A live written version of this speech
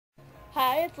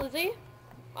Hi, it's Lizzie,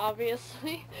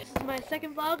 obviously. This is my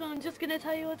second vlog, and I'm just going to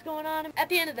tell you what's going on at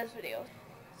the end of this video.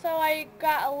 So I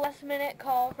got a last minute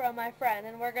call from my friend,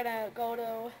 and we're going to go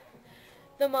to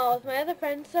the mall with my other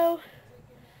friends. So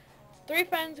it's 3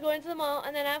 friends going to the mall,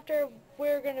 and then after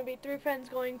we're going to be 3 friends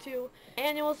going to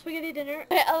annual spaghetti dinner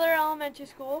at other elementary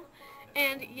school.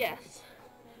 And yes,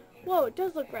 whoa, it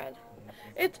does look red.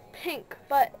 It's pink,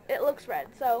 but it looks red.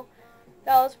 So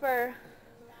that was for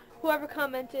whoever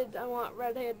commented, I want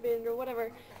red headband or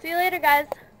whatever. See you later, guys.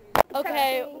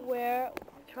 Okay, we're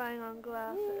trying on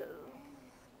glasses.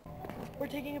 We're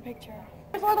taking a picture.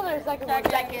 There's one other second.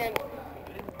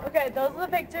 Okay, those are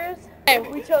the pictures. Okay,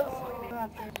 we chose.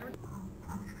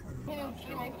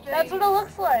 That's what it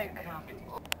looks like.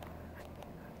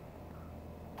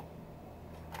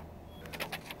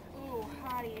 Ooh,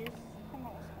 hotties.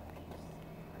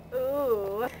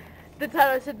 Ooh, the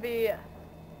title should be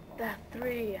The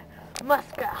 3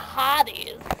 Muscat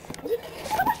Hotties.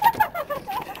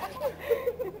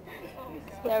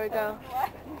 There we go.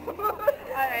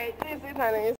 Alright, these are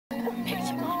honey's.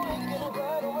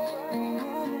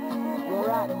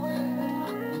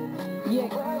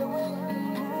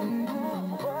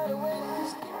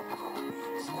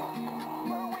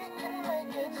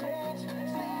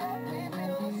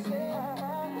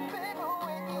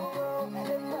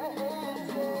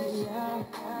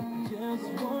 Just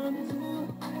want to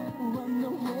run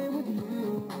away with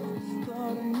you,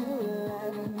 start a new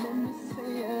life, let me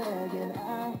say it again.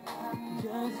 I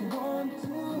just want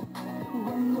to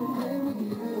run away with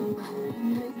you,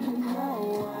 make you my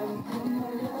wife, become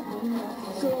my lover now.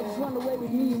 So just run away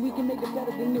with me, we can make it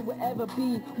better than it will ever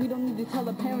be. We don't need to tell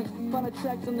our parents, find our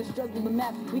tracks on the struggle, the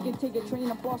map. We can take a train,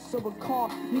 a bus, or a car.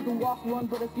 We can walk, run,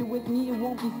 but if you're with me, it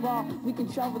won't be far. We can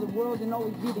travel the world and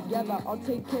always be together. I'll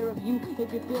take care of you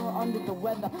if you're feeling under the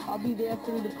weather. I'll be there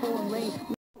through the pouring rain.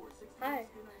 Hi.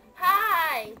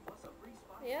 Hi!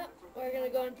 Yep, we're gonna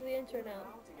go into the intro now.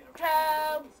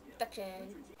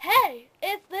 Introduction. Hey,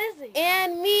 it's Lizzie.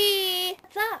 And me!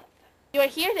 What's up? You're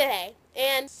here today,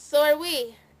 and so are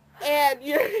we. And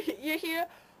you're here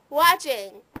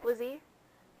watching Lizzie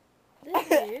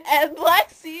Lizzie. and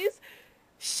Lexi's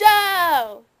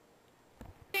show.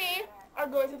 We are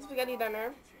going to the spaghetti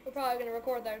dinner. We're probably gonna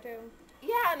record there too.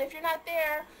 Yeah, and if you're not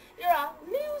there, you're a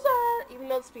loser. Even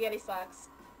though the spaghetti sucks.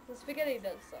 The spaghetti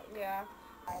does suck. Yeah.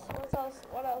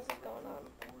 What else is going on?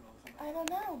 I don't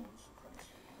know.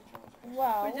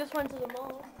 Well, We just went to the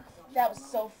mall. that was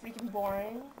so freaking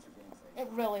boring. It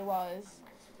really was.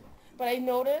 But I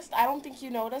noticed, I don't think you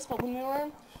noticed, but when we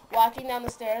were walking down the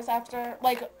stairs after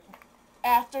we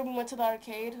went to the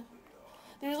arcade,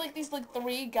 there was these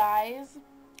 3 guys,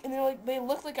 and they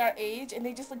looked like our age, and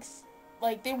they just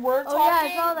they were talking. Oh yeah,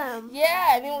 I saw them.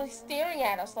 Yeah, and they were staring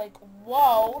at us like,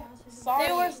 whoa, sorry.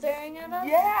 They were staring at us?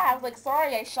 Yeah, I was like,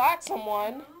 sorry, I shot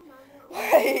someone.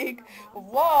 Whoa.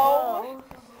 Oh.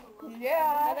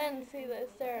 Yeah. I didn't see this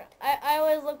stare. I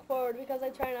always look forward because I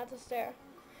try not to stare.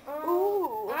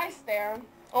 Ooh. I stare.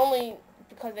 Only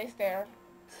because they stare.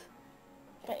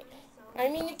 But, I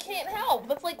mean, you can't help.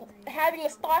 That's like having a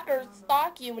stalker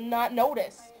stalk you and not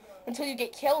notice until you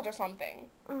get killed or something.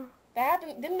 That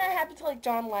happened. Didn't that happen to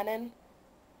John Lennon?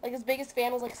 His biggest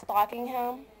fan was stalking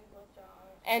him,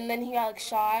 and then he got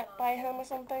shot by him or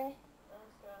something.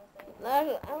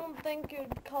 I don't think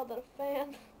you'd call that a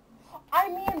fan. I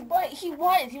mean, but he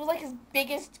was. He was his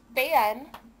biggest fan.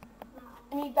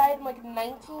 And he died in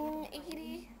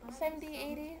 1980, 70,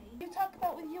 80. You talk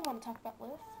about what you want to talk about,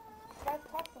 Liz. I've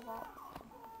talked a lot.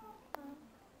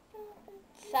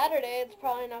 Saturday, it's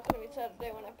probably not going to be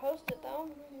Saturday when I post it though.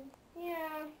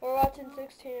 Yeah. We're watching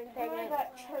 16 and I Pregnant.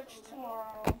 got church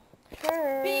tomorrow.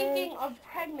 Sure. Speaking of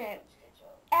pregnant,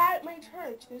 at my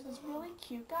church, there's this really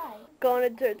cute guy. Going to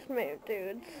church, mate,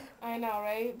 dudes. I know,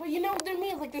 right? But you know what that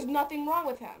means? There's nothing wrong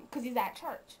with him, because he's at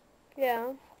church.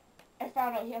 Yeah. I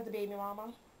found out he has a baby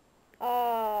mama.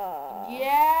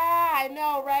 Yeah, I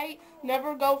know, right?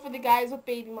 Never go for the guys with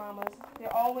baby mamas. They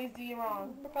always do you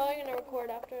wrong. We're probably going to record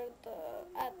at the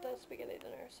spaghetti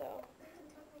dinner, so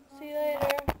see you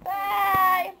later.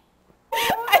 Bye! I'm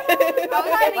gonna get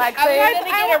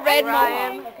a red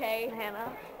Ryan. mohawk, okay?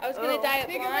 Hannah. I was gonna dye it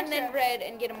blonde and red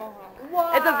and get a mohawk.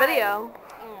 Why? It's a video.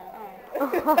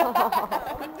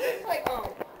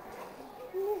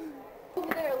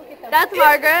 Over there, look at them. That's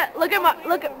Margaret. Look at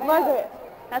Margaret.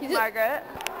 That's Margaret.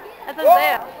 That's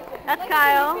Isaiah. That's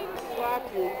Kyle.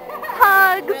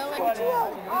 Hugs.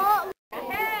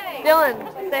 Hey! Dylan,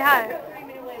 say hi.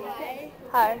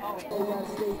 Hi.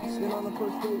 Still on the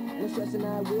first date, no stress and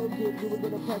I will give you a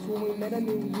little press when we met. I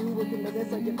knew you were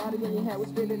committed, like your body and your hat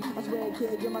was fitted. I swear,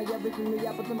 kid, you're my everything, the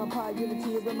apple to my pie. You're the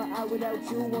tear in my eye. Without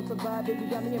you, won't survive. Baby,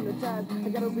 got me hypnotized. I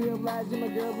gotta realize you're my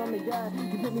girl, I'm the guy.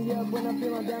 You put me up when I'm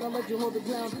feeling down. I'll let you hold the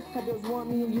ground. I just want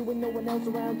me and you and no one else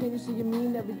around. Can you see you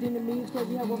mean everything to me? It's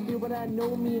crazy how I feel, but I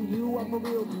know me and you are for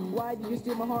real. Why do you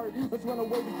steal my heart? Let's run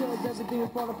away because everything is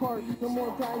falling apart. No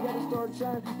more crying, gotta start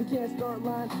trying. We can't start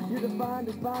lying. You're defined,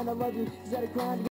 it's fine. I love you. Is that a crime?